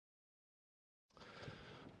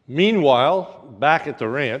Meanwhile, back at the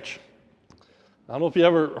ranch, I don't know if you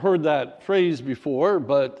ever heard that phrase before,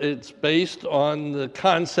 but it's based on the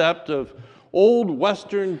concept of old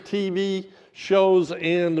Western TV shows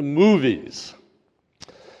and movies.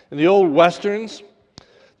 In the old Westerns,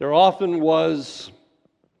 there often were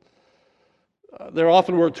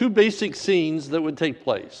two basic scenes that would take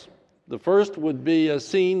place. The first would be a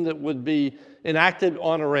scene that would be enacted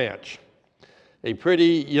on a ranch. A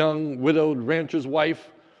pretty young widowed rancher's wife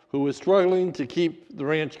who was struggling to keep the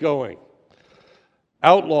ranch going.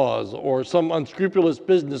 Outlaws or some unscrupulous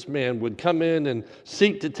businessman would come in and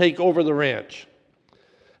seek to take over the ranch.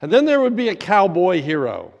 And then there would be a cowboy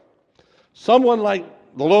hero, someone like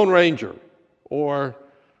the Lone Ranger or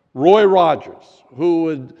Roy Rogers, who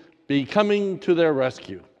would be coming to their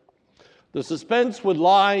rescue. The suspense would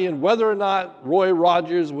lie in whether or not Roy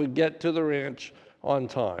Rogers would get to the ranch on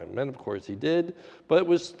time. And of course he did, but it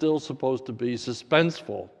was still supposed to be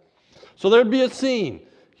suspenseful. So there'd be a scene.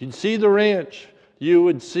 You'd see the ranch. You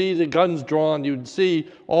would see the guns drawn. You'd see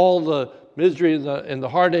all the misery and the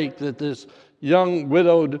heartache that this young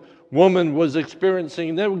widowed woman was experiencing.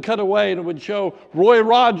 And then it would cut away and it would show Roy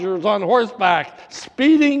Rogers on horseback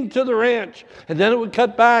speeding to the ranch. And then it would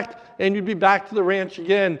cut back and you'd be back to the ranch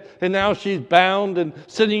again. And now she's bound and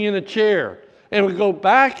sitting in a chair. And it would go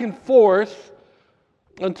back and forth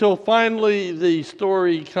until finally the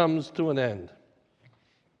story comes to an end.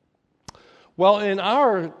 Well, in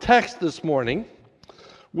our text this morning,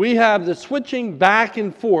 we have the switching back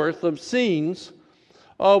and forth of scenes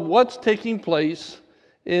of what's taking place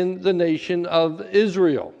in the nation of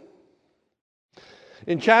Israel.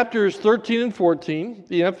 In chapters 13 and 14,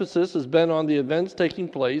 the emphasis has been on the events taking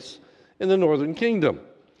place in the northern kingdom.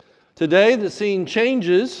 Today, the scene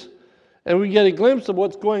changes, and we get a glimpse of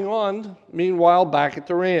what's going on, meanwhile, back at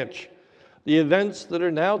the ranch. The events that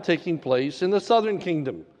are now taking place in the southern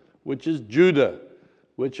kingdom, which is Judah,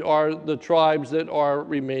 which are the tribes that are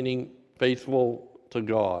remaining faithful to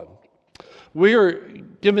God. We are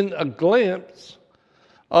given a glimpse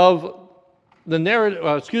of the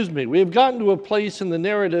narrative, we have gotten to a place in the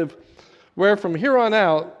narrative where from here on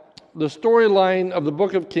out, the storyline of the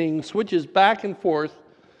book of Kings switches back and forth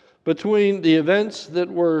between the events that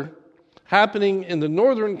were happening in the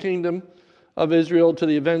northern kingdom of Israel to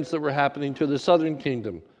the events that were happening to the southern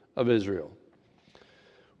kingdom of Israel.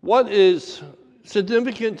 What is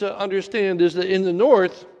significant to understand is that in the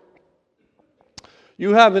north,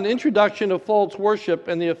 you have an introduction of false worship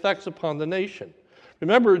and the effects upon the nation.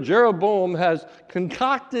 Remember, Jeroboam has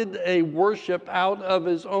concocted a worship out of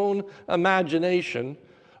his own imagination,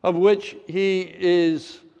 of which he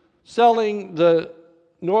is selling the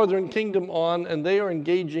northern kingdom on, and they are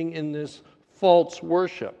engaging in this false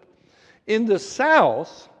worship. In the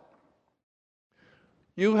south,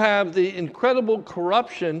 you have the incredible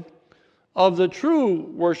corruption of the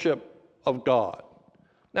true worship of God.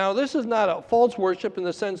 Now, this is not a false worship in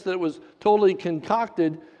the sense that it was totally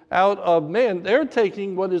concocted out of man. They're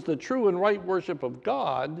taking what is the true and right worship of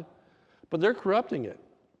God, but they're corrupting it.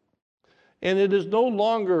 And it is no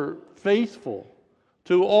longer faithful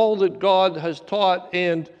to all that God has taught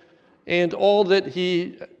and all that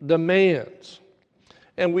he demands.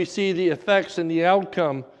 And we see the effects and the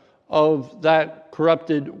outcome of that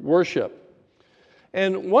corrupted worship.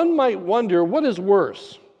 And one might wonder, what is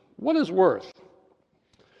worse? What is worse?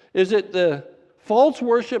 Is it the false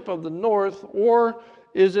worship of the north, or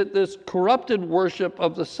is it this corrupted worship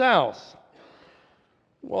of the south?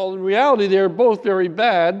 Well, in reality, they're both very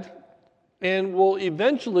bad and will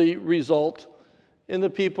eventually result in the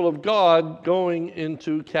people of God going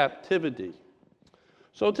into captivity.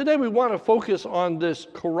 So today we want to focus on this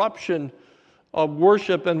corruption of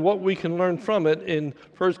worship and what we can learn from it in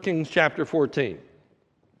 1 Kings chapter 14.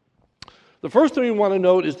 The first thing we want to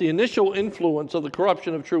note is the initial influence of the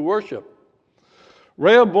corruption of true worship.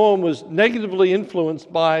 Rehoboam was negatively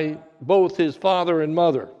influenced by both his father and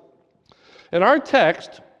mother. In our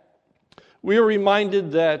text, we are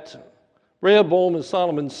reminded that Rehoboam is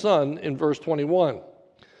Solomon's son in verse 21.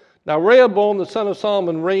 Now, Rehoboam, the son of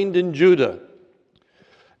Solomon, reigned in Judah.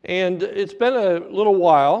 And it's been a little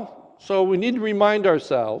while, so we need to remind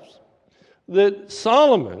ourselves that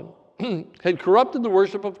Solomon had corrupted the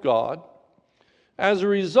worship of God as a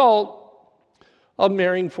result of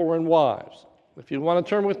marrying foreign wives. If you want to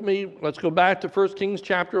turn with me, let's go back to 1 Kings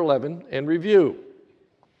chapter 11 and review.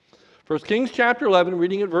 1 Kings chapter 11,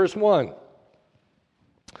 reading at verse 1.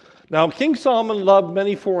 Now King Solomon loved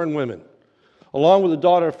many foreign women, along with the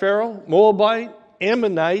daughter of Pharaoh, Moabite,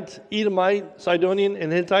 Ammonite, Edomite, Sidonian,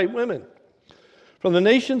 and Hittite women, from the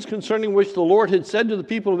nations concerning which the Lord had said to the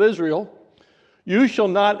people of Israel, "You shall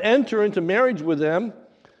not enter into marriage with them,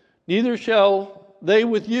 neither shall they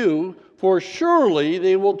with you, for surely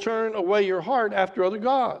they will turn away your heart after other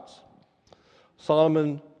gods.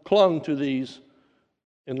 Solomon clung to these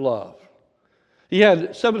in love. He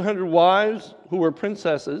had 700 wives who were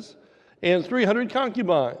princesses and 300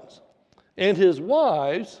 concubines, and his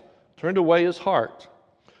wives turned away his heart.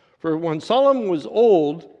 For when Solomon was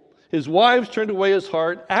old, his wives turned away his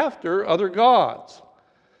heart after other gods,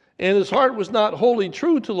 and his heart was not wholly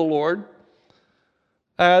true to the Lord,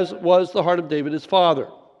 as was the heart of David his father.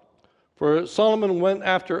 For Solomon went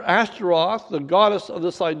after Ashtaroth, the goddess of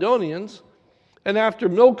the Sidonians, and after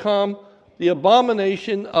Milcom, the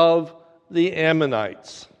abomination of the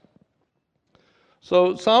Ammonites.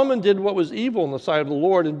 So Solomon did what was evil in the sight of the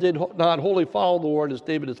Lord and did not wholly follow the Lord as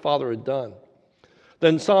David his father had done.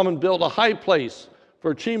 Then Solomon built a high place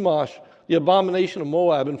for Chemosh, the abomination of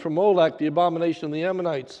Moab, and for Molech, the abomination of the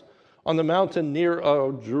Ammonites, on the mountain near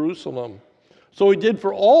Jerusalem. So he did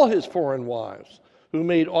for all his foreign wives, who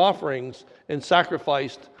made offerings and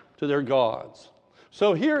sacrificed to their gods.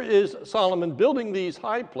 So here is Solomon building these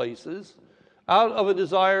high places out of a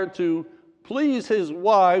desire to please his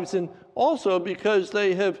wives, and also because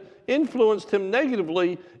they have influenced him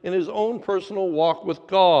negatively in his own personal walk with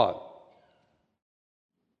God.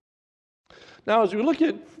 Now, as we look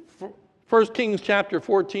at 1 Kings chapter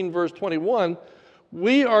 14, verse 21,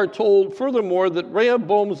 we are told furthermore that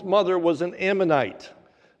Rehoboam's mother was an Ammonite.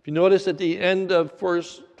 If you notice at the end of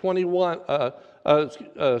verse 21, 1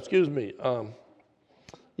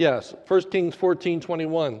 Kings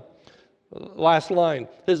 14:21, last line.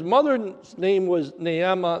 His mother's name was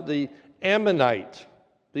Naamah the Ammonite.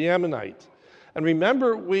 And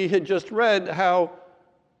remember, we had just read how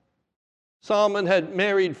Solomon had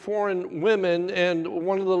married foreign women, and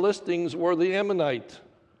one of the listings were the Ammonite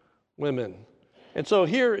women. And so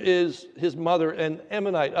here is his mother, an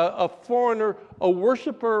Ammonite, a foreigner, a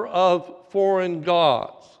worshiper of foreign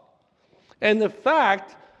gods. And the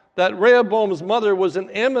fact that Rehoboam's mother was an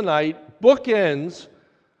Ammonite bookends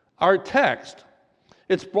our text.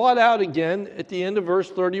 It's brought out again at the end of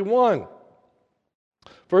verse 31.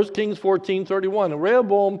 1 Kings 14:31. And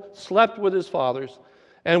Rehoboam slept with his fathers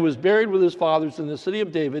and was buried with his fathers in the city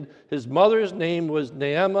of David. His mother's name was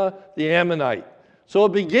Naamah the Ammonite. So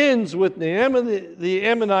it begins with Naamah the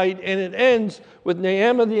Ammonite, and it ends with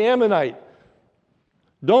Naamah the Ammonite.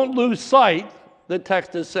 Don't lose sight, the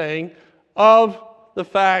text is saying, of the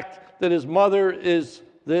fact that his mother is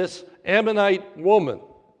this Ammonite woman.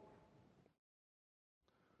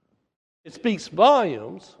 It speaks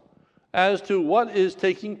volumes as to what is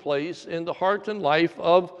taking place in the heart and life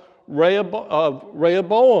of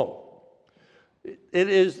Rehoboam. It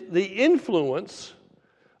is the influence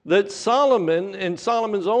that Solomon and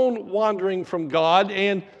Solomon's own wandering from God,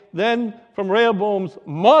 and then from Rehoboam's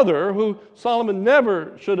mother, who Solomon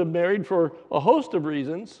never should have married for a host of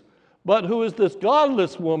reasons, but who is this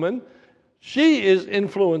godless woman, she is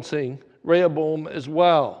influencing Rehoboam as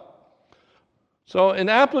well. So in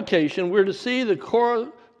application, we're to see the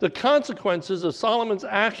consequences of Solomon's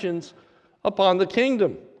actions upon the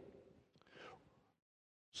kingdom.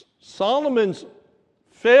 Solomon's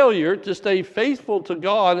failure to stay faithful to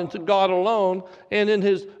God and to God alone, and in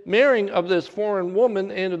his marrying of this foreign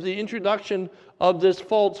woman and of the introduction of this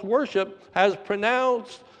false worship, has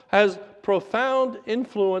profound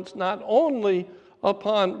influence not only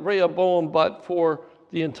upon Rehoboam but for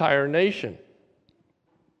the entire nation.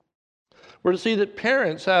 We're to see that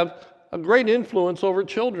parents have a great influence over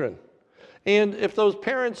children. And if those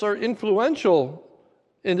parents are influential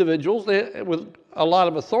individuals with a lot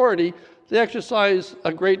of authority, they exercise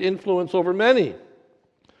a great influence over many.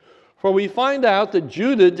 For we find out that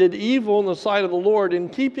Judah did evil in the sight of the Lord in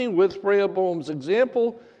keeping with Rehoboam's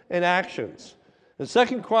example and actions. In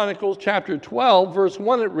 2 Chronicles chapter 12, verse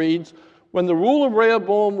 1, it reads, "When the rule of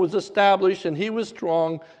Rehoboam was established and he was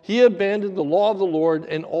strong, he abandoned the law of the Lord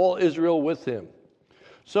and all Israel with him."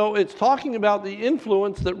 So it's talking about the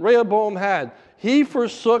influence that Rehoboam had. He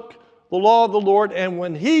forsook the law of the Lord, and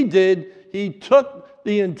when he did, he took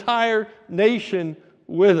the entire nation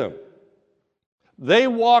with him. They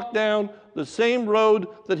walked down the same road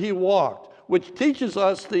that he walked, which teaches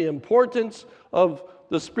us the importance of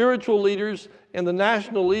the spiritual leaders and the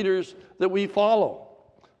national leaders that we follow.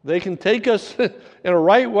 They can take us in a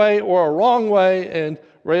right way or a wrong way, and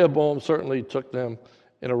Rehoboam certainly took them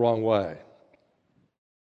in a wrong way.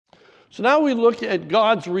 So now we look at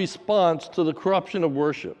God's response to the corruption of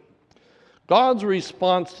worship. God's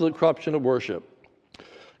response to the corruption of worship.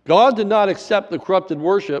 God did not accept the corrupted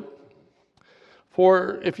worship,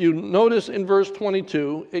 for if you notice in verse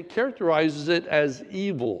 22, it characterizes it as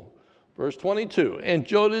evil. Verse 22, and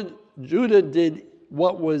Judah did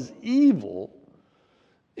what was evil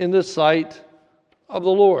in the sight of the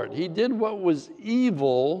Lord. He did what was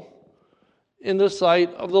evil in the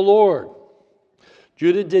sight of the Lord.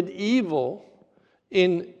 Judah did evil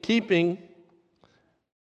in keeping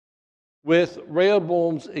with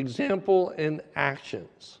Rehoboam's example and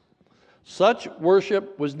actions. Such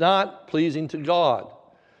worship was not pleasing to God.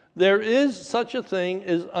 There is such a thing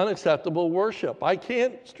as unacceptable worship. I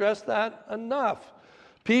can't stress that enough.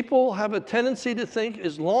 People have a tendency to think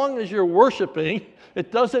as long as you're worshiping,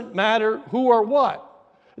 it doesn't matter who or what.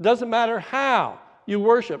 It doesn't matter how you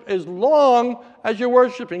worship. As long as you're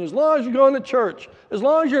worshiping, as long as you're going to church, as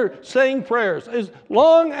long as you're saying prayers, as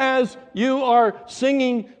long as you are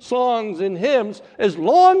singing songs and hymns, as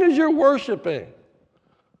long as you're worshiping,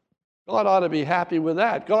 God ought to be happy with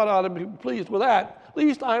that. God ought to be pleased with that. At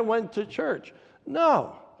least I went to church.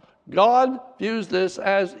 No. God views this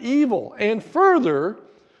as evil. And further,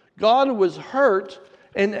 God was hurt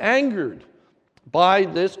and angered by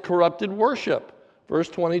this corrupted worship. Verse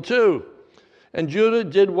 22. And Judah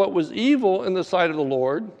did what was evil in the sight of the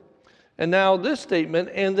Lord. And now this statement,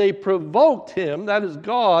 and they provoked him, that is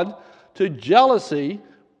God, to jealousy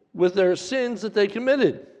with their sins that they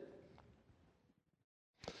committed.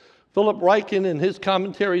 Philip Ryken in his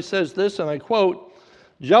commentary says this, and I quote,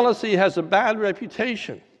 "Jealousy has a bad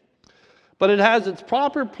reputation, but it has its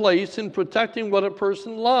proper place in protecting what a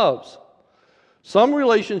person loves. Some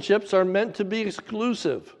relationships are meant to be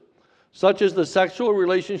exclusive, such as the sexual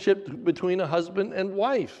relationship between a husband and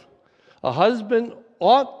wife. A husband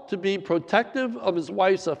ought to be protective of his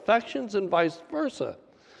wife's affections and vice versa.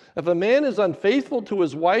 If a man is unfaithful to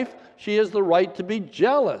his wife, she has the right to be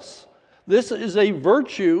jealous. This is a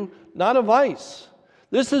virtue, not a vice.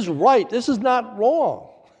 This is right. This is not wrong,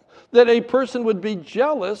 that a person would be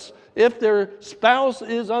jealous if their spouse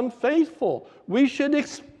is unfaithful. We should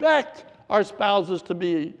expect our spouses to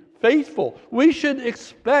be faithful. We should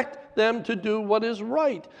expect them to do what is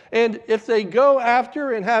right. And if they go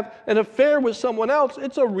after and have an affair with someone else,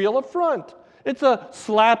 it's a real affront. It's a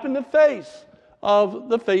slap in the face of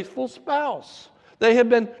the faithful spouse. They have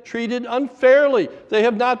been treated unfairly. They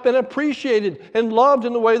have not been appreciated and loved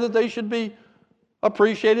in the way that they should be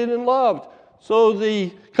appreciated and loved. So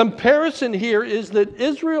the comparison here is that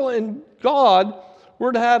Israel and God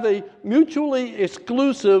were to have a mutually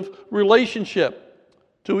exclusive relationship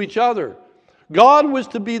to each other. God was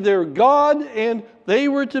to be their God, and they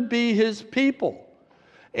were to be his people.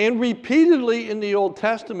 And repeatedly in the Old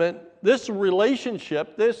Testament, this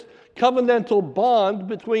relationship, this covenantal bond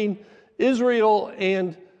between Israel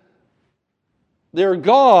and their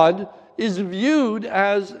God is viewed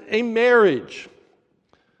as a marriage.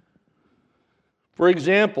 For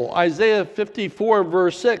example, Isaiah 54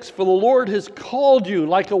 verse 6, "For the Lord has called you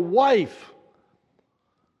like a wife,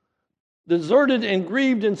 deserted and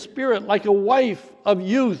grieved in spirit, like a wife of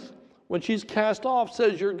youth when she's cast off,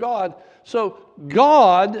 says your God." So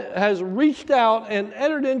God has reached out and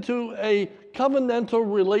entered into a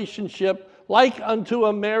covenantal relationship like unto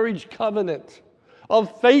a marriage covenant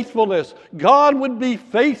of faithfulness. God would be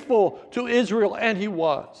faithful to Israel, and he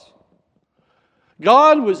was.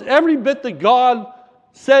 God was every bit that God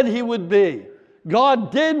said he would be.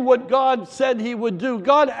 God did what God said he would do.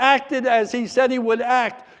 God acted as he said he would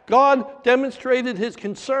act. God demonstrated his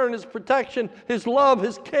concern, his protection, his love,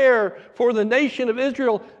 his care for the nation of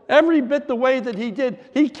Israel every bit the way that he did.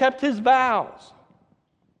 He kept his vows.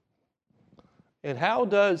 And how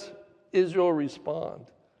does Israel respond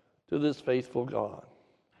to this faithful God?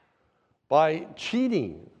 By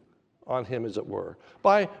cheating on him, as it were,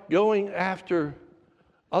 by going after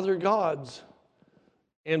other gods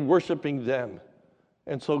and worshiping them.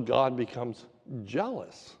 And so God becomes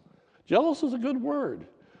jealous. Jealous is a good word,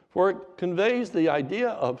 for it conveys the idea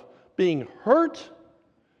of being hurt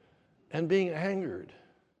and being angered.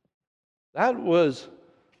 That was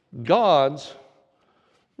God's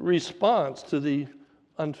response to the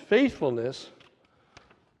unfaithfulness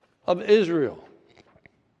of Israel.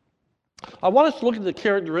 I want us to look at the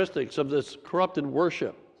characteristics of this corrupted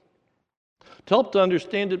worship to help to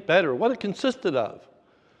understand it better, what it consisted of.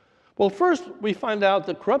 Well, first we find out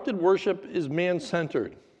that corrupted worship is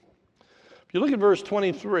man-centered. If you look at verse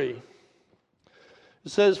 23, it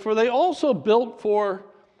says, "For they also built for,"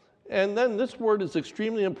 and then this word is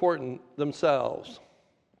extremely important, "themselves.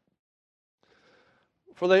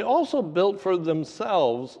 For they also built for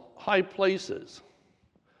themselves high places."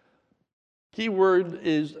 Key word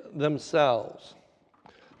is themselves.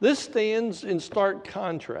 This stands in stark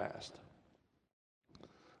contrast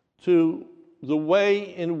to the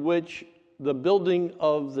way in which the building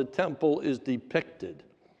of the temple is depicted.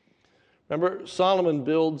 Remember, Solomon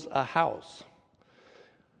builds a house.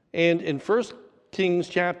 And in 1 Kings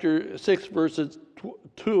chapter 6, verses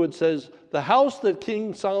 2, it says, the house that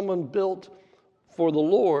King Solomon built for the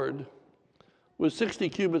Lord was 60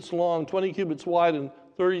 cubits long, 20 cubits wide, and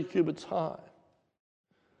 30 cubits high.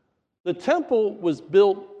 The temple was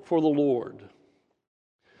built for the Lord.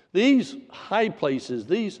 These high places,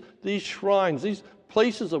 these shrines, these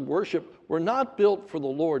places of worship were not built for the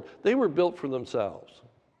Lord. They were built for themselves.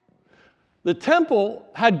 The temple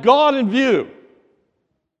had God in view.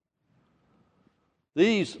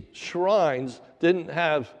 These shrines didn't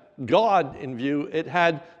have God in view. It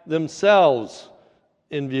had themselves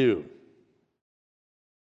in view.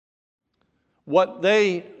 What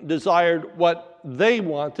they desired, what they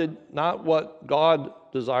wanted, not what God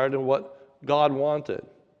desired and what God wanted.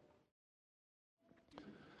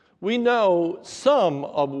 We know some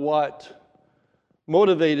of what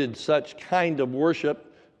motivated such kind of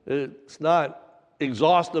worship. It's not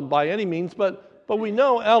exhaustive by any means, but we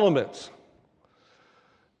know elements.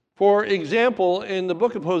 For example, in the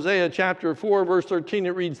book of Hosea, chapter 4, verse 13,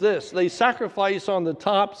 it reads this: they sacrifice on the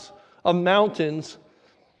tops of mountains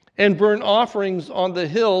and burn offerings on the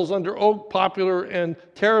hills under oak, poplar, and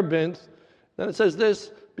terebinth. Then it says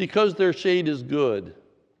this, because their shade is good.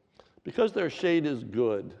 Because their shade is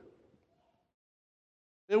good.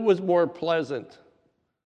 It was more pleasant.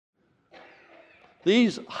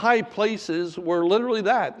 These high places were literally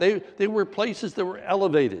that. They were places that were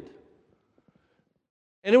elevated.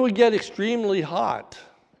 And it would get extremely hot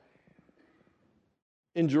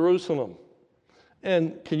in Jerusalem.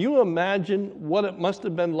 And can you imagine what it must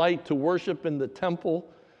have been like to worship in the temple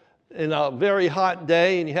in a very hot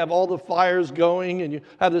day, and you have all the fires going, and you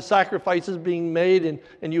have the sacrifices being made,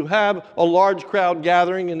 and you have a large crowd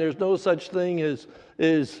gathering, and there's no such thing as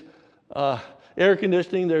air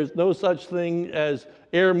conditioning. There's no such thing as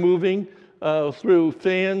air moving through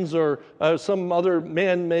fans or some other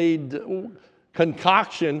man-made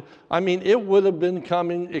concoction. I mean, it would have been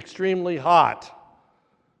coming extremely hot.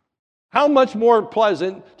 How much more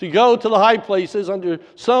pleasant to go to the high places under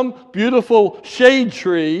some beautiful shade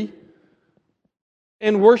tree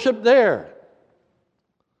and worship there.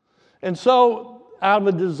 And so, out of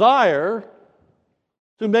a desire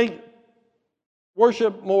to make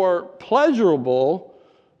worship more pleasurable,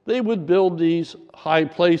 they would build these high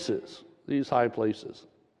places.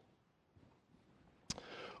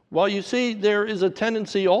 Well, you see, there is a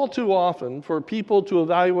tendency all too often for people to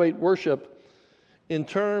evaluate worship in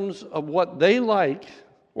terms of what they like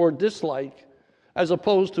or dislike as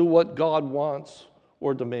opposed to what God wants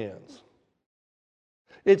or demands.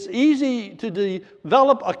 It's easy to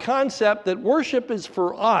develop a concept that worship is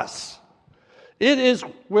for us. It is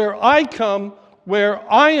where I come, where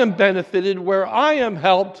I am benefited, where I am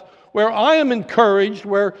helped, where I am encouraged,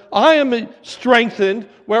 where I am strengthened,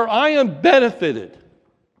 where I am benefited.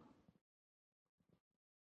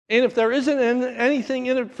 And if there isn't anything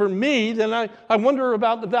in it for me, then I wonder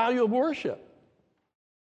about the value of worship.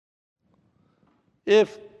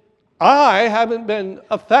 If I haven't been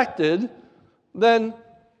affected, then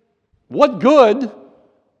what good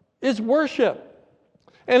is worship?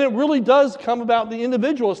 And it really does come about the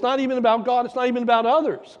individual. It's not even about God. It's not even about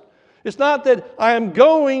others. It's not that I am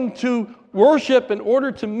going to worship in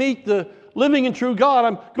order to meet the living and true God.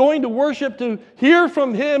 I'm going to worship to hear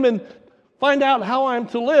from Him and find out how I'm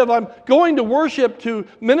to live. I'm going to worship to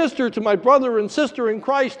minister to my brother and sister in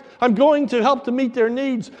Christ. I'm going to help to meet their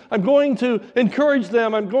needs. I'm going to encourage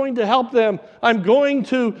them. I'm going to help them. I'm going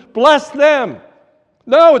to bless them.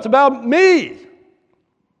 No, it's about me.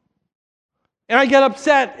 And I get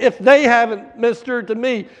upset if they haven't ministered to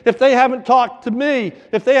me, if they haven't talked to me,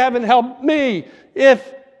 if they haven't helped me,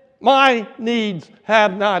 if my needs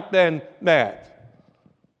have not been met.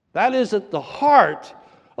 That is at the heart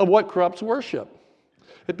of what corrupts worship.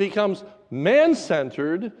 It becomes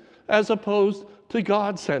man-centered as opposed to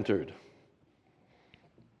God-centered.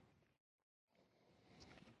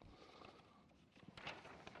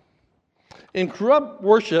 In corrupt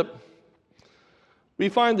worship, we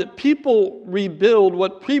find that people rebuild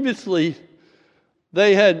what previously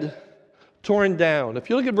they had torn down. If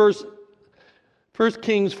you look at 1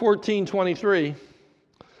 Kings 14:23,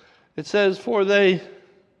 it says, "For they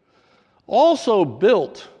also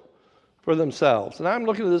built for themselves." And I'm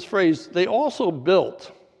looking at this phrase, they also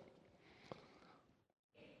built.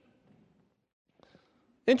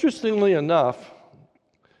 Interestingly enough,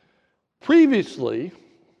 previously,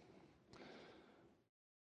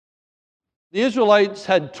 the Israelites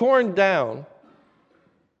had torn down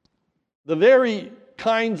the very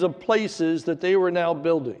kinds of places that they were now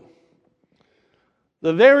building.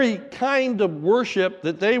 The very kind of worship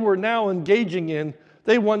that they were now engaging in,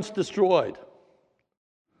 they once destroyed.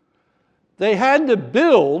 They had to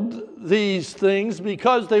build these things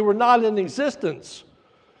because they were not in existence.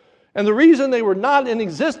 And the reason they were not in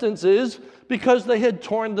existence is because they had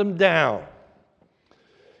torn them down.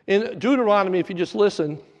 In Deuteronomy, if you just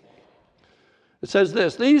listen, it says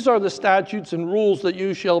this: "These are the statutes and rules that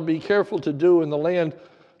you shall be careful to do in the land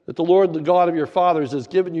that the Lord, the God of your fathers, has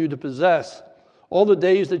given you to possess all the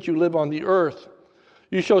days that you live on the earth.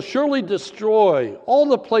 You shall surely destroy all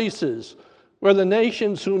the places where the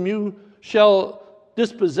nations whom you shall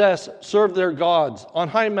dispossess serve their gods, on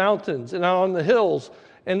high mountains and on the hills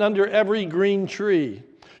and under every green tree.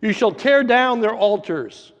 You shall tear down their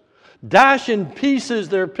altars, dash in pieces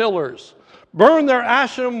their pillars, burn their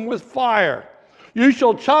Asherim with fire. You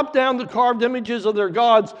shall chop down the carved images of their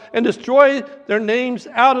gods and destroy their names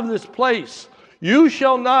out of this place. You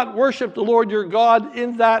shall not worship the Lord your God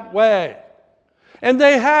in that way." And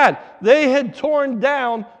they had torn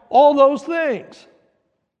down all those things.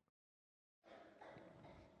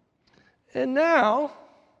 And now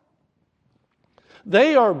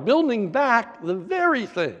they are building back the very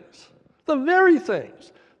things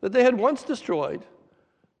that they had once destroyed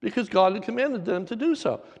because God had commanded them to do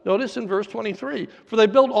so. Notice in verse 23, "For they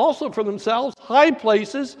built also for themselves high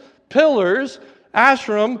places, pillars,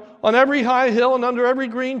 Asherim on every high hill and under every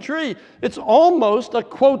green tree." It's almost a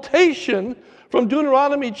quotation from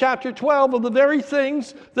Deuteronomy chapter 12 of the very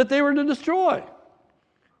things that they were to destroy.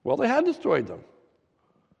 Well, they had destroyed them.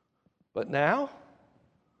 But now,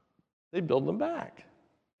 they build them back.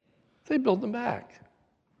 They build them back.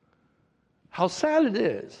 How sad it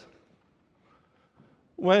is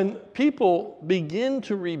when people begin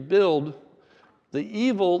to rebuild the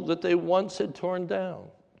evil that they once had torn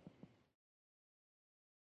down.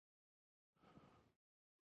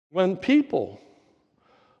 When people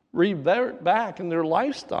revert back in their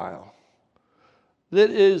lifestyle that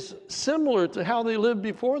is similar to how they lived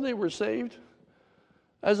before they were saved,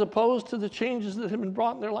 as opposed to the changes that have been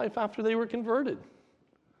brought in their life after they were converted.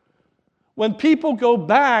 When people go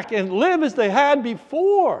back and live as they had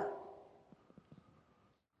before,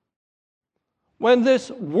 when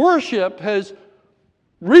this worship has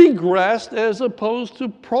regressed as opposed to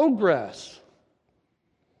progress.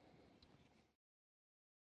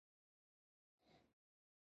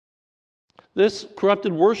 This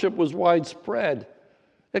corrupted worship was widespread.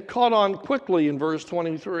 It caught on quickly in verse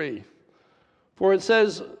 23. For it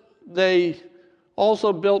says they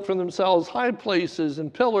also built for themselves high places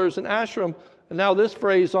and pillars and Asherim, and now this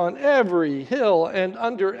phrase, on every hill and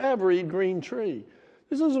under every green tree.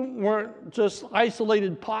 Weren't just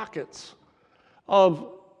isolated pockets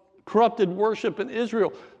of corrupted worship in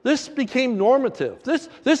Israel. This became normative.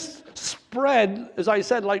 This spread, as I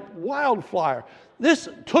said, like wildfire. This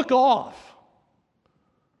took off.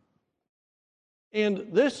 And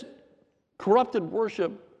this corrupted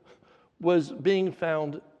worship was being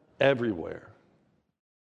found everywhere.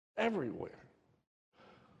 Everywhere.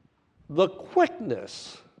 The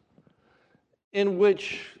quickness in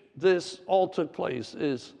which this all took place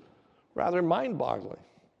is rather mind-boggling.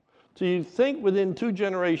 So you think within 2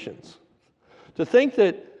 generations, to think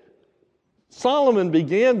that Solomon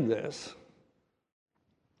began this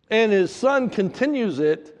and his son continues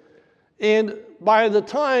it, and by the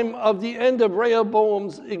time of the end of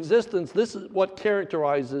Rehoboam's existence, this is what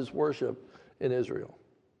characterizes worship in Israel.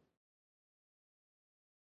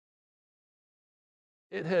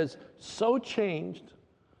 It has so changed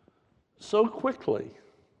so quickly.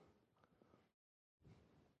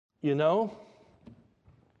 You know,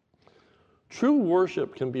 true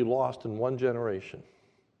worship can be lost in 1 generation.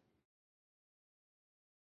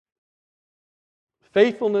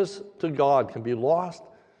 Faithfulness to God can be lost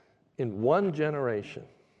in 1 generation.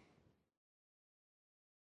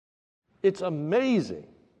 It's amazing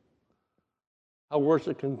how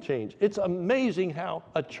worship can change. It's amazing how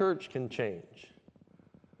a church can change.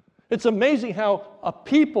 It's amazing how a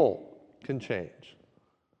people can change.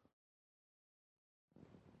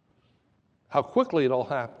 How quickly it all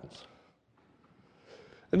happens.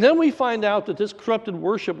 And then we find out that this corrupted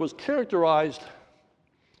worship was characterized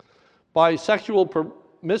by sexual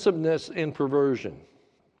permissiveness and perversion.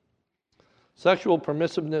 Sexual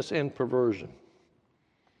permissiveness and perversion.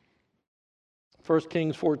 1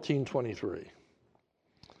 Kings 14:23.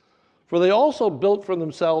 For they also built for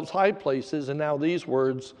themselves high places, and now these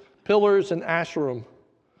words, pillars and Asherim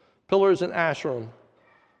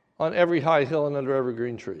on every high hill and under every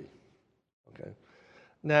green tree. Okay.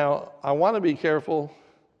 Now, I want to be careful.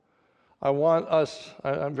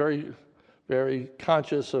 I'm very, very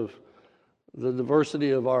conscious of the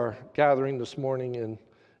diversity of our gathering this morning in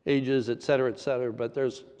ages, et cetera, but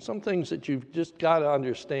there's some things that you've just got to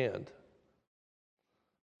understand.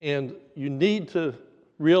 And you need to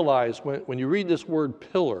realize when you read this word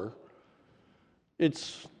pillar,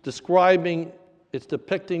 it's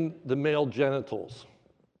depicting the male genitals.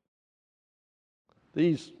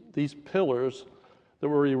 These pillars that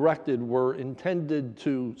were erected were intended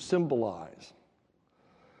to symbolize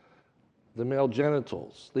the male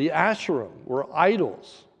genitals. The Asherim were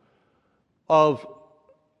idols of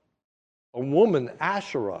a woman,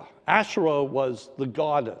 Asherah. Asherah was the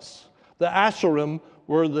goddess. The Asherim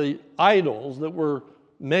were the idols that were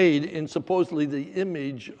made in supposedly the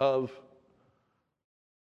image of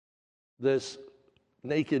this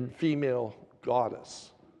naked female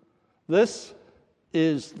goddess. This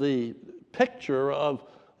is the picture of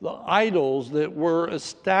the idols that were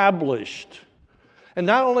established. And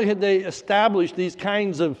not only had they established these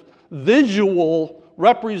kinds of visual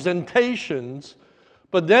representations,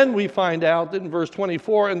 but then we find out that in verse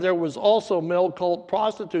 24, and there was also male cult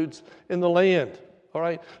prostitutes in the land. All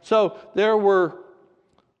right? So there were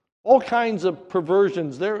all kinds of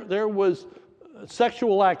perversions. There was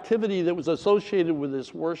sexual activity that was associated with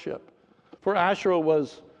this worship. For Asherah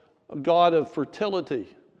was a god of fertility.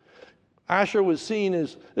 Asherah was seen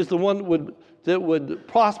as the one that would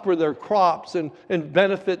prosper their crops and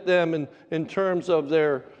benefit them in terms of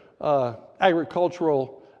their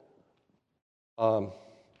agricultural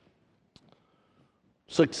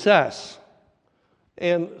success.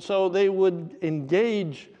 And so they would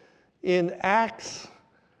engage in acts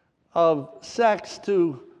of sex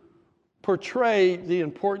to portray the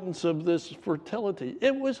importance of this fertility.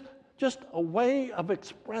 It was just a way of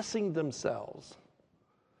expressing themselves,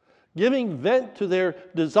 giving vent to their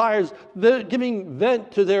desires, giving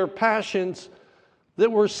vent to their passions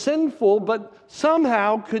that were sinful, but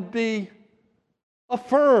somehow could be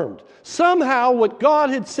affirmed. Somehow what God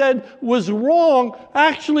had said was wrong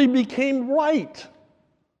actually became right.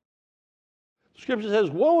 Scripture says,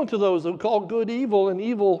 woe unto those that call good evil and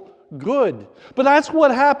evil good. But that's what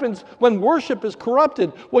happens when worship is corrupted.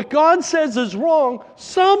 What God says is wrong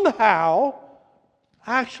somehow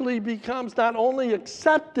actually becomes not only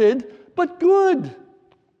accepted, but good.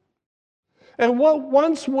 And what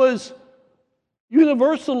once was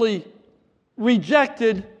universally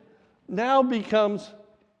rejected now becomes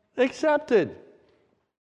accepted.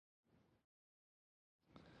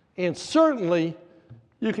 And certainly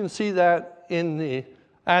you can see that in the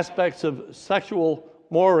aspects of sexual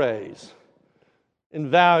mores and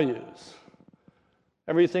values.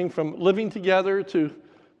 Everything from living together to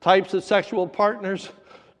types of sexual partners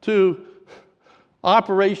to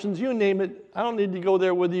operations, you name it. I don't need to go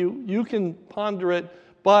there with you. You can ponder it,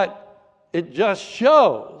 but it just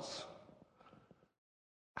shows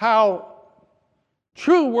how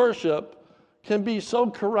true worship can be so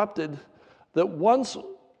corrupted that once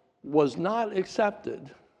was not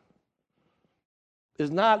accepted is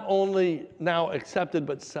not only now accepted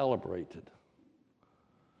but celebrated.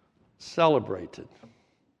 Celebrated.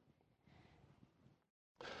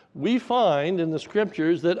 We find in the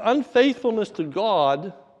scriptures that unfaithfulness to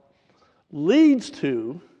God leads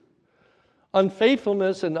to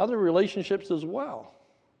unfaithfulness in other relationships as well.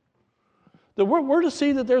 That we're to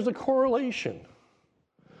see that there's a correlation.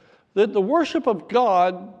 That the worship of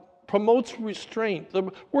God promotes restraint. The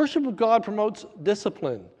worship of God promotes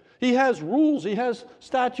discipline. He has rules, he has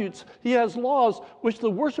statutes, he has laws which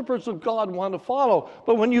the worshipers of God want to follow.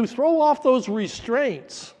 But when you throw off those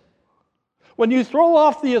restraints, when you throw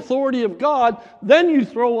off the authority of God, then you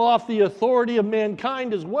throw off the authority of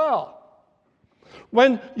mankind as well.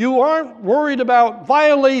 When you aren't worried about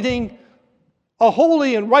violating a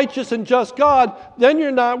holy and righteous and just God, then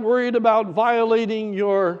you're not worried about violating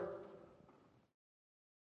your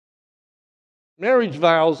marriage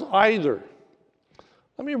vows either.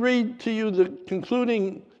 Let me read to you the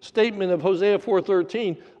concluding statement of Hosea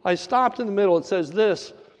 4:13. I stopped in the middle. It says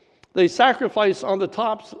this: they sacrifice on the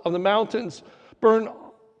tops of the mountains, burn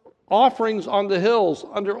offerings on the hills,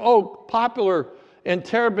 under oak, poplar, and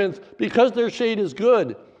terebinth, because their shade is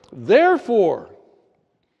good. Therefore,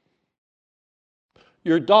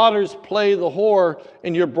 your daughters play the whore,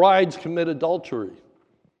 and your brides commit adultery.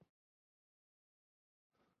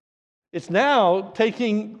 It's now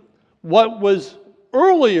taking what was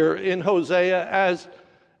earlier in Hosea as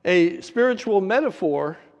a spiritual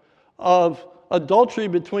metaphor of adultery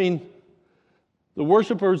between the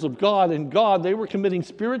worshipers of God and God. They were committing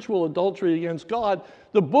spiritual adultery against God.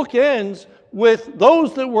 The book ends with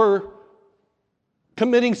those that were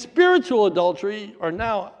committing spiritual adultery are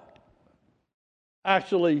now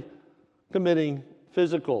actually committing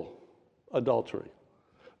physical adultery.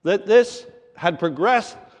 That this had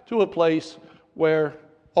progressed to a place where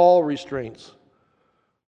all restraints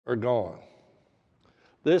are gone.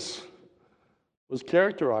 This was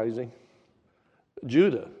characterizing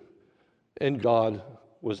Judah, and God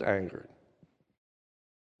was angered.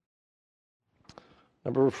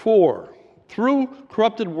 Number 4, through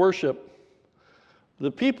corrupted worship,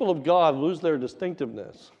 the people of God lose their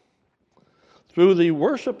distinctiveness. Through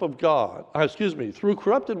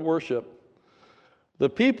corrupted worship, the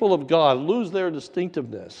people of God lose their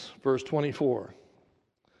distinctiveness. Verse 24.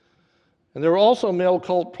 And there were also male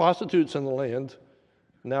cult prostitutes in the land.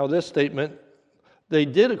 Now this statement, they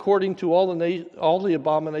did according to all the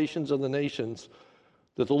abominations of the nations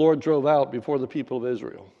that the Lord drove out before the people of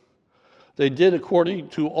Israel. They did according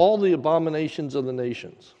to all the abominations of the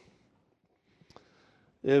nations.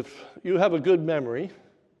 If you have a good memory,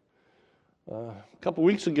 a couple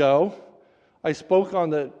weeks ago, I spoke on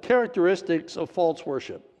the characteristics of false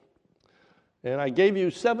worship. And I gave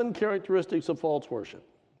you 7 characteristics of false worship.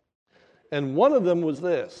 And one of them was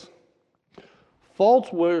this: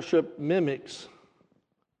 false worship mimics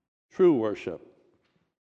true worship.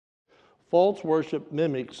 False worship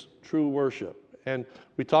mimics true worship. And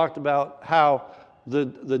we talked about how the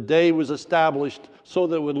day was established so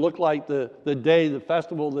that it would look like the day, the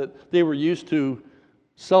festival that they were used to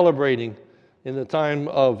celebrating in the time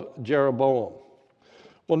of Jeroboam.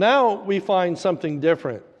 Well, now we find something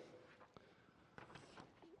different.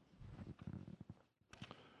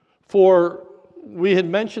 For we had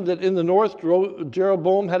mentioned that in the north,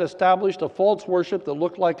 Jeroboam had established a false worship that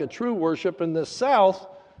looked like a true worship. In the south,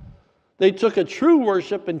 they took a true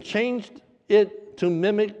worship and changed it to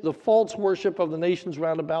mimic the false worship of the nations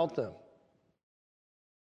round about them.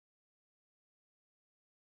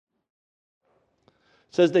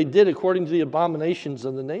 It says they did according to the abominations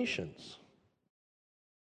of the nations.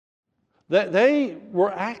 That they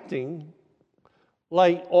were acting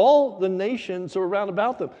like all the nations around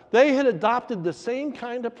about them. They had adopted the same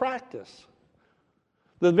kind of practice.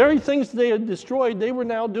 The very things they had destroyed, they were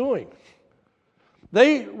now doing.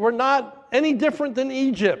 They were not any different than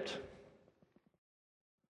Egypt.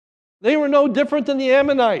 They were no different than the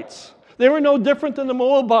Ammonites. They were no different than the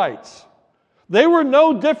Moabites. They were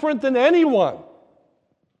no different than anyone.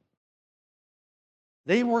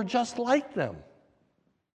 They were just like them.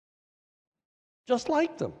 Just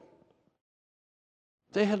like them.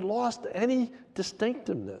 They had lost any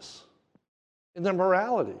distinctiveness in their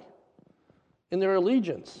morality, in their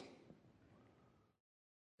allegiance,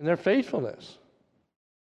 in their faithfulness.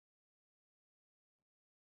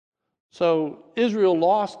 So Israel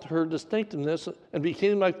lost her distinctiveness and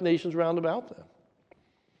became like nations round about them.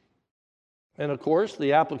 And of course,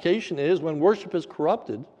 the application is when worship is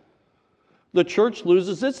corrupted, the church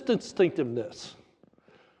loses its distinctiveness.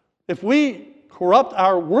 If we corrupt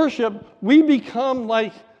our worship, we become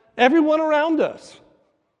like everyone around us.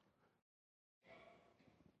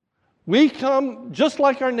 We become just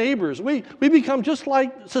like our neighbors. We become just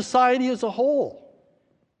like society as a whole.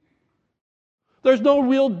 There's no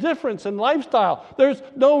real difference in lifestyle. There's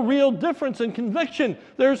no real difference in conviction.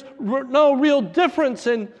 There's no real difference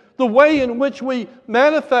in the way in which we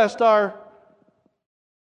manifest our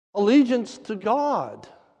allegiance to God.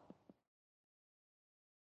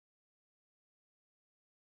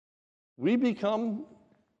 We become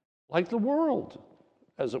like the world,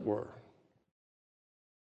 as it were.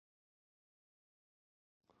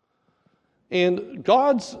 And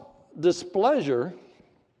God's displeasure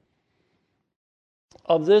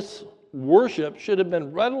of this worship should have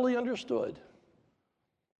been readily understood.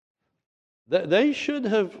 They should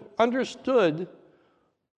have understood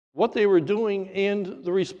what they were doing and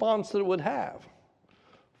the response that it would have.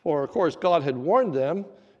 For, of course, God had warned them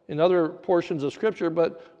in other portions of Scripture,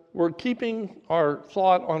 but we're keeping our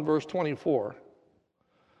thought on verse 24.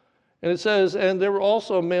 And it says, and there were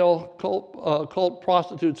also male cult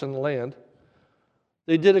prostitutes in the land.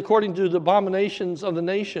 They did according to the abominations of the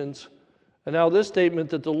nations. And now this statement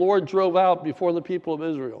that the Lord drove out before the people of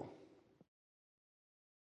Israel.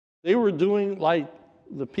 They were doing like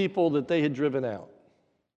the people that they had driven out.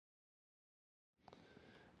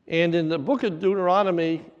 And in the book of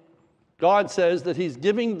Deuteronomy, God says that he's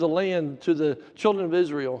giving the land to the children of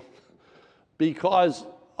Israel because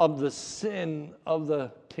of the sin of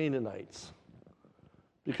the Canaanites.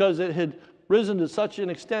 Because it had risen to such an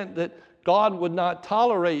extent that God would not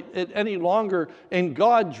tolerate it any longer, and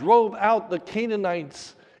God drove out the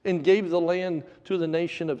Canaanites and gave the land to the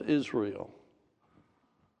nation of Israel.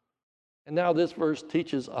 And now this verse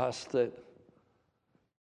teaches us that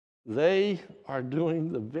they are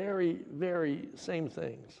doing the very, very same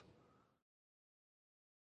things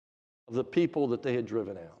of the people that they had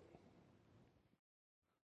driven out.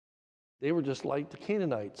 They were just like the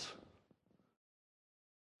Canaanites.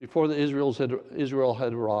 before Israel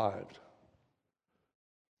had arrived.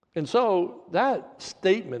 And so that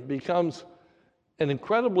statement becomes an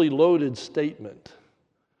incredibly loaded statement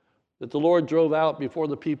that the Lord drove out before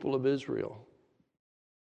the people of Israel.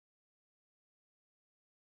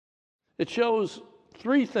 It shows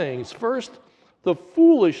three things. First, the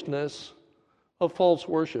foolishness of false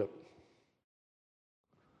worship.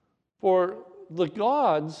 For the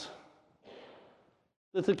gods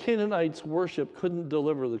that the Canaanites worshiped couldn't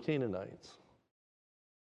deliver the Canaanites.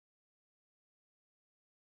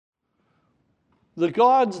 The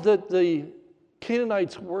gods that the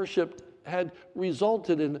Canaanites worshipped had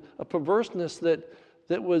resulted in a perverseness that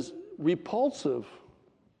was repulsive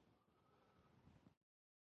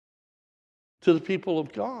to the people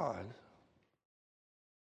of God.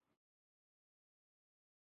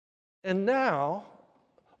 And now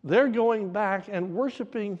they're going back and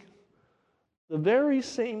worshiping the very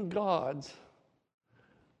same gods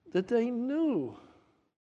that they knew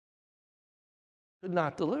could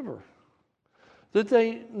not deliver, that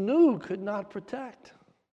they knew could not protect,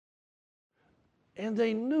 and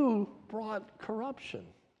they knew brought corruption.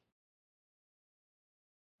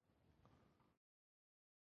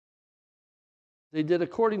 They did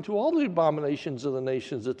according to all the abominations of the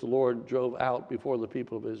nations that the Lord drove out before the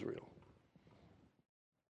people of Israel.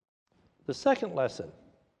 The second lesson,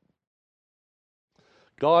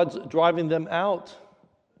 God's driving them out.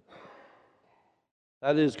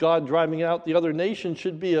 That is, God driving out the other nations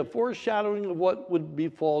should be a foreshadowing of what would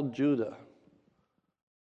befall Judah.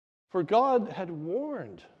 For God had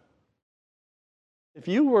warned, if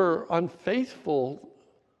you were unfaithful,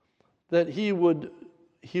 that he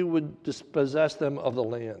would dispossess them of the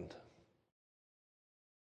land.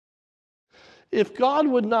 If God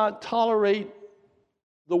would not tolerate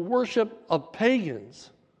the worship of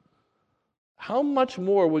pagans, how much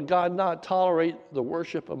more would God not tolerate the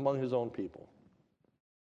worship among his own people?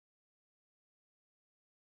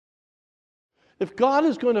 If God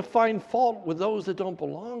is going to find fault with those that don't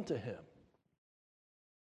belong to him,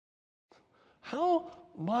 how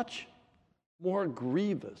much more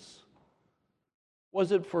grievous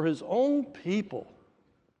was it for his own people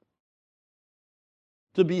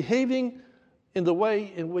to behaving in the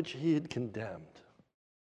way in which he had condemned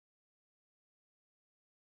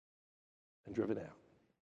and driven out?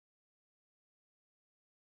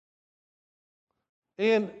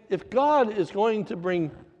 And if God is going to bring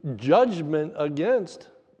judgment against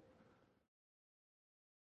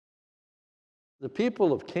the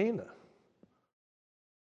people of Canaan,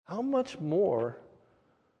 how much more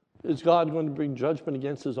is God going to bring judgment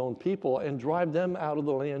against his own people and drive them out of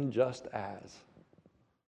the land just as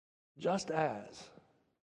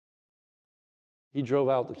he drove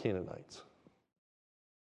out the Canaanites?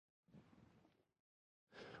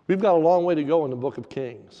 We've got a long way to go in the book of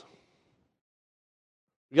Kings.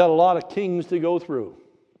 We've got a lot of kings to go through.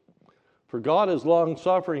 For God is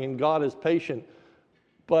long-suffering and God is patient.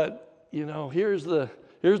 But, here's the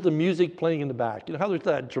music playing in the back. You know how there's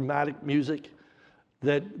that dramatic music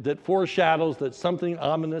that foreshadows that something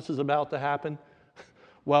ominous is about to happen?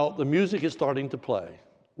 Well, the music is starting to play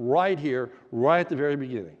right here, right at the very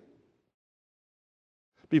beginning.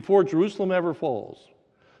 Before Jerusalem ever falls,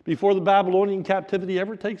 before the Babylonian captivity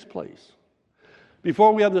ever takes place,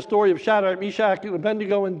 before we have the story of Shadrach, Meshach, and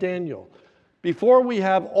Abednego and Daniel, before we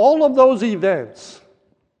have all of those events,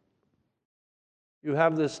 you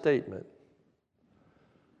have this statement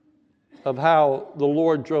of how the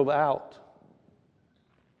Lord drove out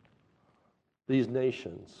these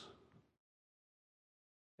nations.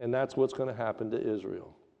 And that's what's going to happen to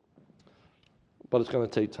Israel. But it's going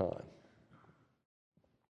to take time.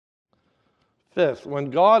 Fifth,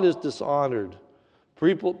 when God is dishonored,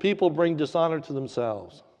 people bring dishonor to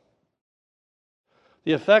themselves.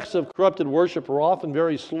 The effects of corrupted worship are often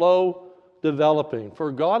very slow developing.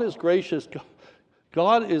 For God is gracious,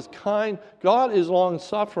 God is kind, God is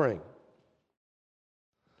long-suffering.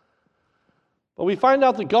 But we find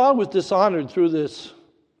out that God was dishonored through this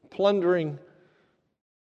plundering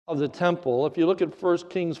of the temple. If you look at 1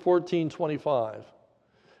 Kings 14:25,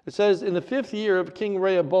 it says, in the 5th year of King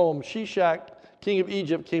Rehoboam, Shishak, king of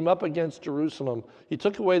Egypt, came up against Jerusalem. He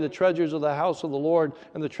took away the treasures of the house of the Lord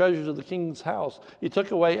and the treasures of the king's house. He took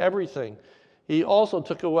away everything. He also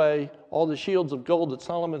took away all the shields of gold that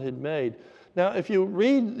Solomon had made. Now, if you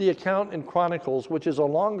read the account in Chronicles, which is a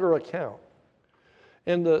longer account,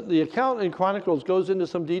 and the account in Chronicles goes into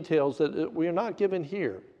some details that we are not given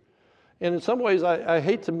here. And in some ways, I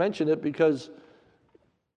hate to mention it because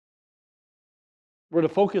we're to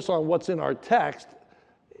focus on what's in our text,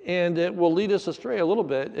 and it will lead us astray a little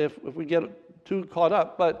bit if we get too caught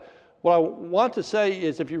up. But what I want to say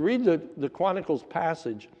is if you read the Chronicles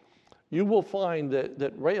passage, you will find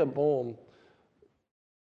that Rehoboam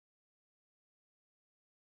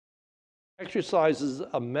exercises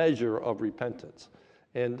a measure of repentance.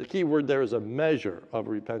 And the key word there is a measure of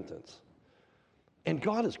repentance. And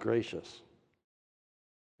God is gracious.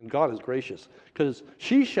 And God is gracious. Because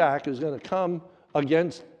Shishak is going to come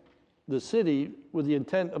against the city with the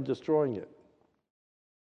intent of destroying it.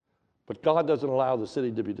 But God doesn't allow the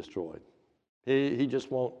city to be destroyed. He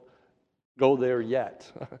just won't go there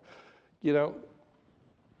yet. You know,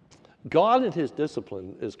 God in his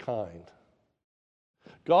discipline is kind.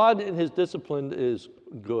 God in his discipline is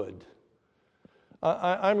good.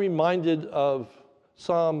 I'm reminded of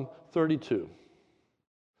Psalm 32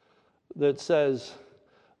 that says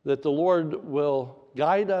that the Lord will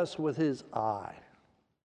guide us with his eye.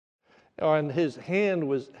 And his hand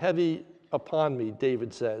was heavy upon me,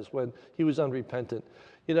 David says, when he was unrepentant.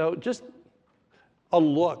 You know, just a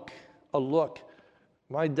look.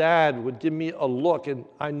 My dad would give me a look, and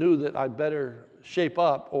I knew that I'd better shape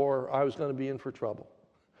up or I was going to be in for trouble.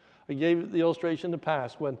 I gave the illustration in the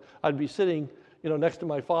past when I'd be sitting, next to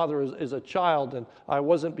my father as a child, and I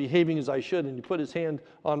wasn't behaving as I should, and he put his hand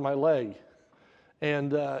on my leg.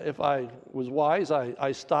 And if I was wise,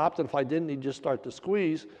 I stopped, and if I didn't, he'd just start to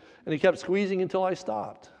squeeze, and he kept squeezing until I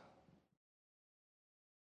stopped.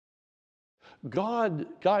 God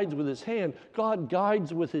guides with his hand. God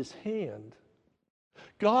guides with his hand.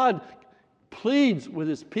 God pleads with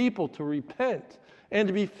his people to repent and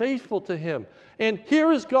to be faithful to him. And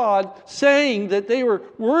here is God saying that they were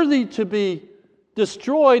worthy to be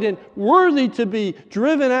destroyed and worthy to be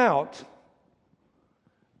driven out.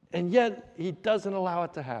 And yet he doesn't allow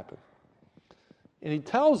it to happen. And he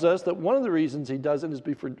tells us that one of the reasons he doesn't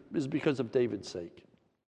is because of David's sake.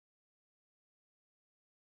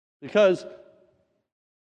 Because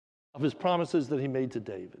of his promises that he made to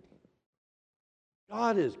David.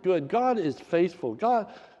 God is good. God is faithful.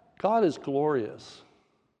 God is glorious.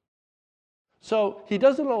 So he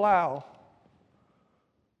doesn't allow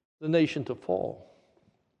the nation to fall.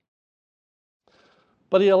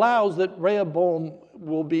 But he allows that Rehoboam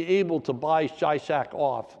will be able to buy Shishak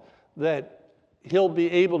off, that he'll be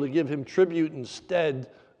able to give him tribute instead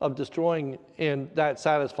of destroying, and that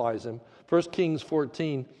satisfies him. 1 Kings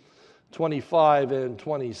 14, 25 and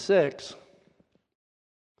 26.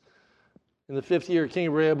 In the 5th year,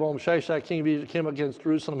 King Rehoboam, Shishak, king of Egypt, came against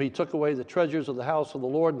Jerusalem. He took away the treasures of the house of the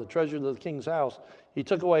Lord and the treasures of the king's house. He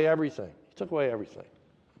took away everything.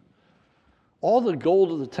 All the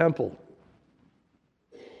gold of the temple,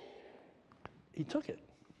 he took it.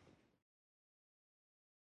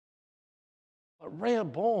 But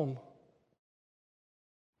Rehoboam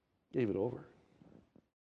gave it over.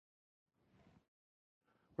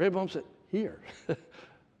 Rehoboam said, here,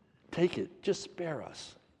 take it, just spare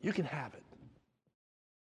us. You can have it.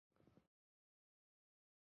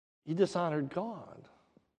 He dishonored God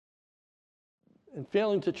and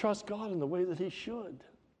failing to trust God in the way that he should.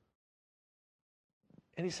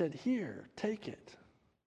 And he said, here, take it.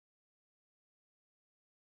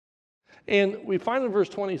 And we find in verse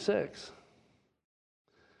 26,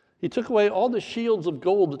 he took away all the shields of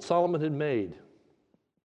gold that Solomon had made.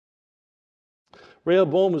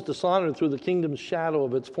 Rehoboam was dishonored through the kingdom's shadow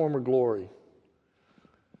of its former glory.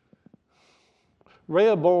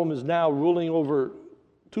 Rehoboam is now ruling over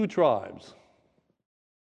 2 tribes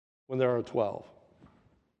when there are 12.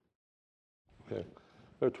 Okay,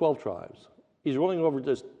 there are 12 tribes. He's ruling over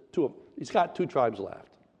just 2 of them. He's got 2 tribes left.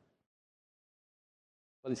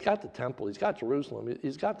 But he's got the temple. He's got Jerusalem.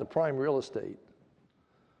 He's got the prime real estate.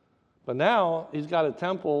 But now he's got a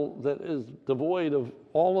temple that is devoid of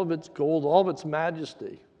all of its gold, all of its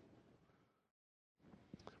majesty.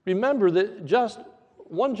 Remember that just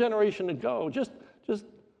one generation ago, just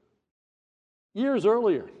years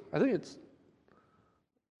earlier, I think it's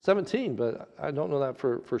 17, but I don't know that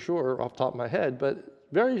for sure off the top of my head, but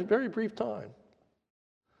very, very brief time.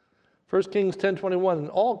 1 Kings 10:21, and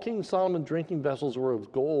all King Solomon's drinking vessels were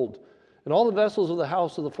of gold, and all the vessels of the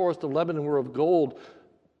house of the forest of Lebanon were of gold.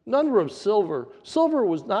 None were of silver. Silver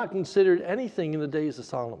was not considered anything in the days of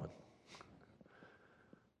Solomon.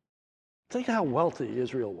 Think how wealthy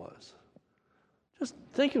Israel was. Just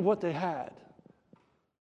think of what they had.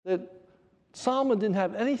 That Solomon didn't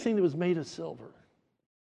have anything that was made of silver.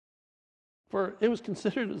 For it was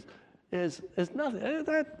considered as nothing.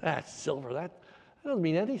 That's silver. That doesn't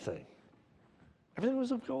mean anything. Everything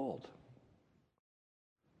was of gold.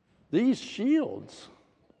 These shields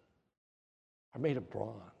are made of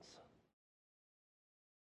bronze.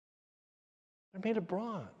 They're made of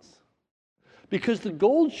bronze. Because the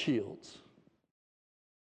gold shields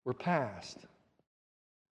were passed.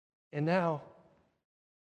 And now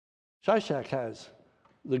Shishak has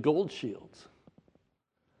the gold shields.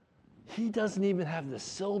 He doesn't even have the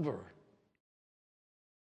silver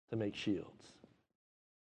to make shields.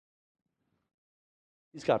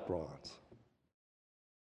 He's got bronze.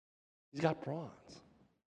 He's got bronze.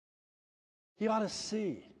 He ought to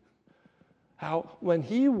see how when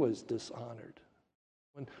he was dishonored,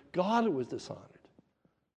 when God was dishonored,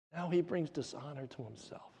 now he brings dishonor to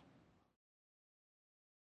himself.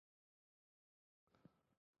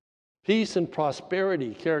 Peace and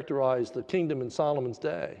prosperity characterized the kingdom in Solomon's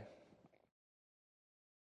day.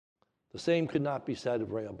 The same could not be said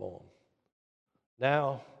of Rehoboam.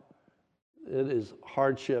 Now it is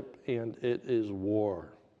hardship and it is war.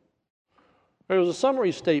 There was a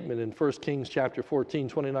summary statement in 1 Kings chapter 14,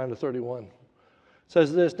 29 to 31. It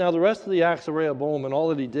says this, "Now the rest of the acts of Rehoboam and all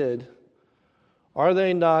that he did, are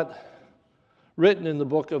they not written in the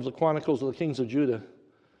book of the Chronicles of the Kings of Judah?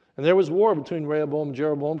 And there was war between Rehoboam and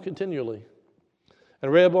Jeroboam continually.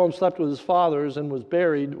 And Rehoboam slept with his fathers and was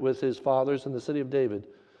buried with his fathers in the city of David.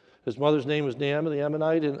 His mother's name was Naamah the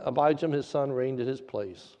Ammonite, and Abijam his son reigned in his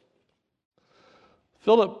place."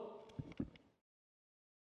 Philip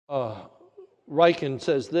Ryken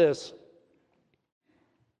says this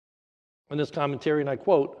in his commentary, and I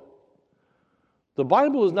quote, "The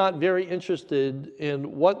Bible is not very interested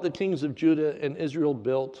in what the kings of Judah and Israel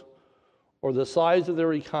built, or the size of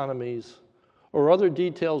their economies, or other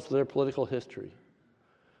details of their political history.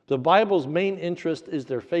 The Bible's main interest is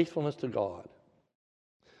their faithfulness to God.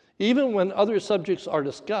 Even when other subjects are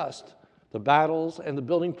discussed, the battles and the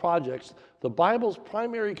building projects, the Bible's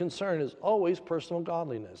primary concern is always personal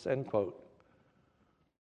godliness," end quote.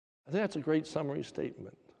 I think that's a great summary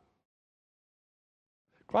statement.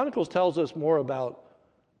 Chronicles tells us more about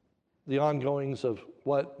the ongoings of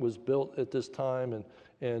what was built at this time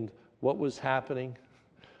and what was happening,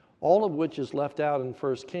 all of which is left out in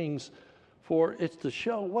 1 Kings, for it's to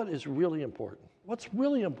show what is really important. What's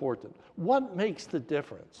really important? What makes the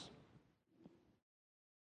difference?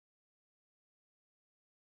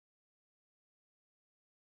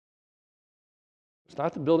 It's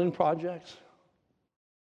not the building projects.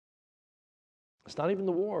 It's not even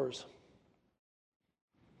the wars.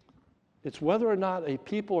 It's whether or not a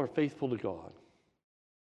people are faithful to God.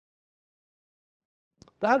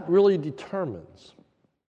 That really determines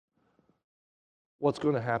what's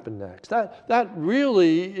going to happen next. That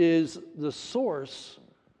really is the source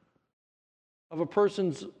of a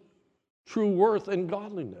person's true worth and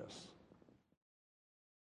godliness.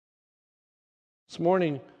 This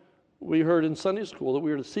morning, we heard in Sunday school that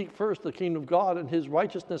we are to seek first the kingdom of God and his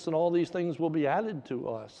righteousness, and all these things will be added to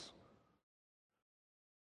us.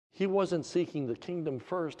 He wasn't seeking the kingdom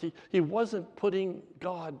first. He wasn't putting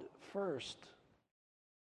God first.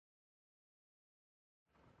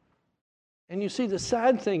 And you see, the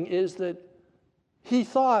sad thing is that he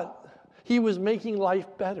thought he was making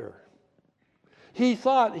life better. He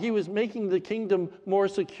thought he was making the kingdom more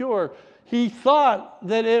secure. He thought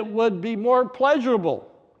that it would be more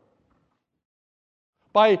pleasurable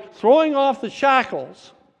by throwing off the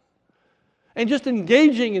shackles and just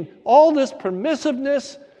engaging in all this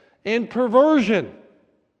permissiveness and perversion.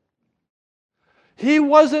 He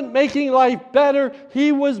wasn't making life better,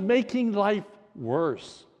 he was making life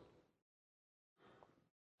worse.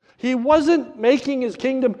 He wasn't making his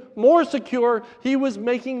kingdom more secure, he was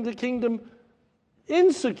making the kingdom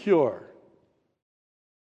insecure.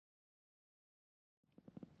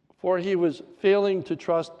 For he was failing to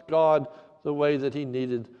trust God the way that he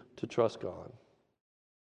needed to trust God.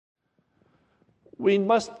 We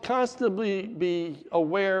must constantly be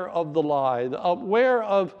aware of the lie, aware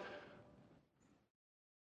of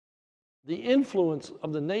the influence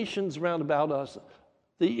of the nations round about us,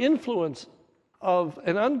 the influence of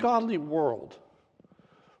an ungodly world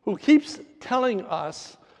who keeps telling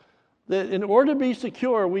us that in order to be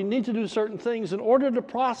secure, we need to do certain things. In order to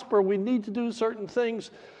prosper, we need to do certain things.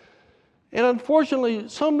 And unfortunately,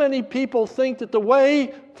 so many people think that the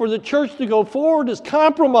way for the church to go forward is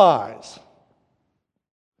compromise.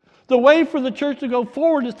 The way for the church to go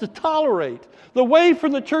forward is to tolerate. The way for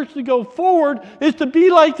the church to go forward is to be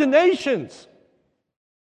like the nations.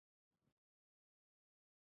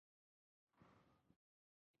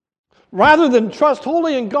 Rather than trust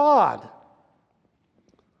wholly in God.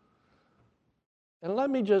 And let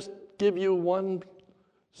me just give you one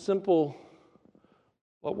simple,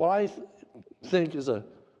 what I think is a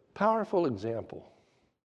powerful example.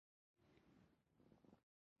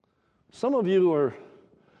 Some of you are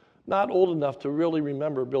not old enough to really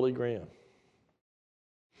remember Billy Graham.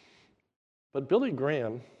 But Billy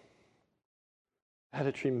Graham had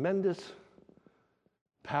a tremendous,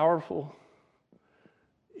 powerful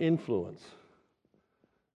influence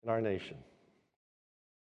in our nation.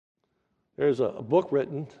 There's a book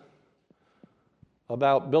written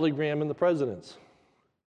about Billy Graham and the presidents.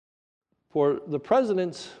 For the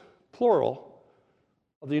presidents, plural,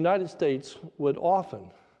 of the United States would often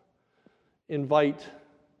invite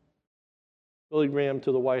Billy Graham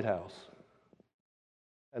to the White House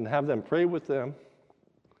and have them pray with them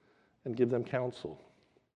and give them counsel.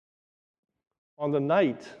 On the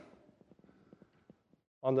night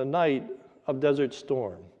of Desert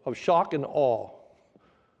Storm, of shock and awe,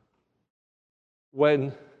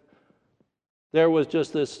 when there was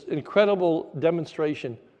just this incredible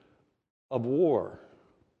demonstration of war,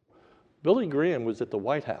 Billy Graham was at the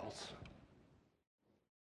White House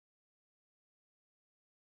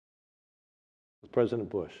with President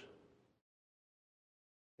Bush,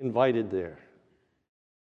 invited there.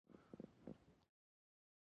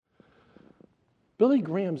 Billy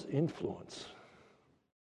Graham's influence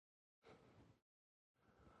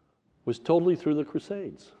was totally through the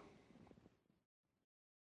Crusades.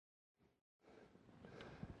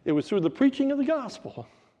 It was through the preaching of the gospel.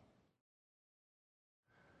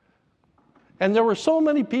 And there were so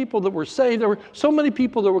many people that were saved. There were so many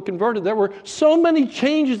people that were converted. There were so many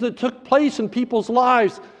changes that took place in people's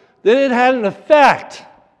lives that it had an effect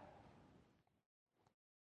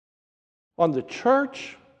on the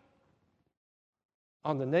church,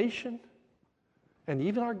 on the nation, and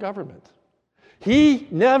even our government. He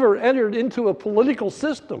never entered into a political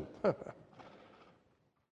system.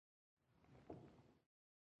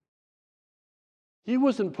 He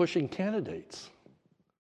wasn't pushing candidates.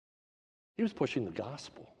 He was pushing the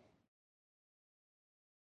gospel.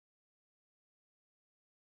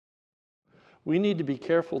 We need to be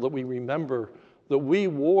careful that we remember that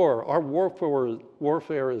our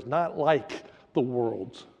warfare is not like the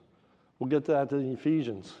world's. We'll get to that in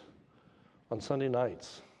Ephesians on Sunday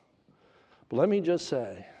nights. But let me just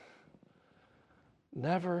say,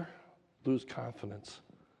 never lose confidence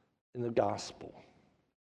in the gospel.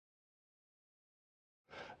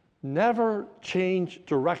 Never change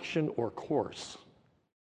direction or course.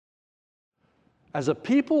 As a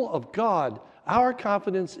people of God, our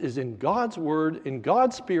confidence is in God's word, in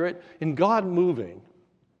God's spirit, in God moving.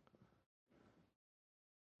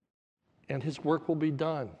 And his work will be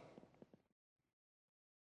done.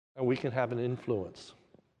 And we can have an influence.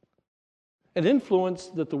 An influence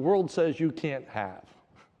that the world says you can't have.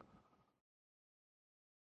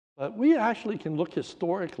 But we actually can look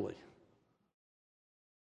historically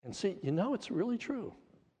and see, it's really true.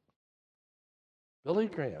 Billy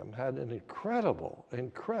Graham had an incredible,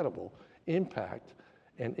 incredible impact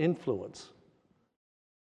and influence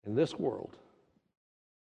in this world.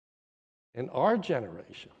 And our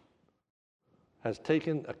generation has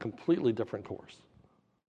taken a completely different course.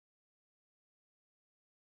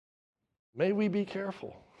 May we be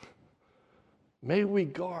careful. May we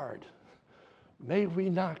guard. May we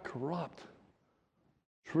not corrupt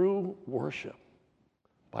true worship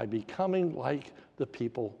by becoming like the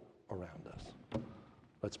people around us.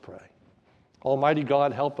 Let's pray. Almighty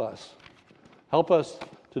God, help us. Help us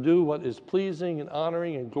to do what is pleasing and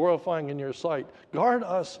honoring and glorifying in your sight. Guard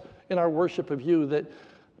us in our worship of you, that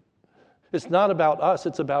it's not about us,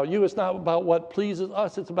 it's about you. It's not about what pleases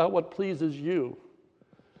us, it's about what pleases you.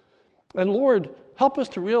 And Lord, help us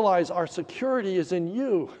to realize our security is in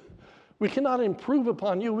you. We cannot improve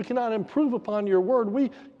upon you. We cannot improve upon your word.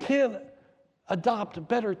 We can't adopt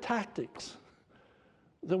better tactics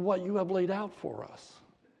than what you have laid out for us.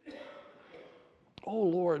 Oh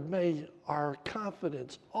Lord, may our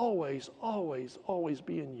confidence always, always, always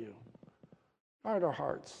be in you. Guard our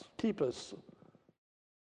hearts. Keep us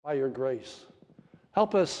by your grace.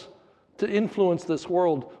 Help us to influence this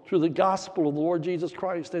world through the gospel of the Lord Jesus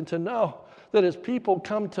Christ, and to know that as people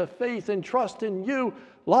come to faith and trust in you,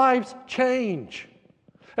 lives change.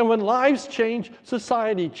 And when lives change,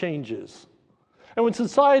 society changes. And when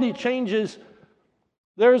society changes,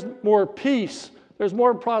 there's more peace, there's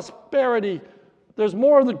more prosperity, there's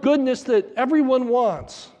more of the goodness that everyone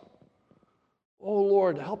wants. Oh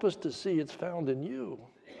Lord, help us to see it's found in you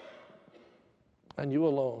and you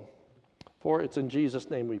alone. For it's in Jesus'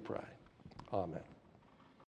 name we pray. Amen.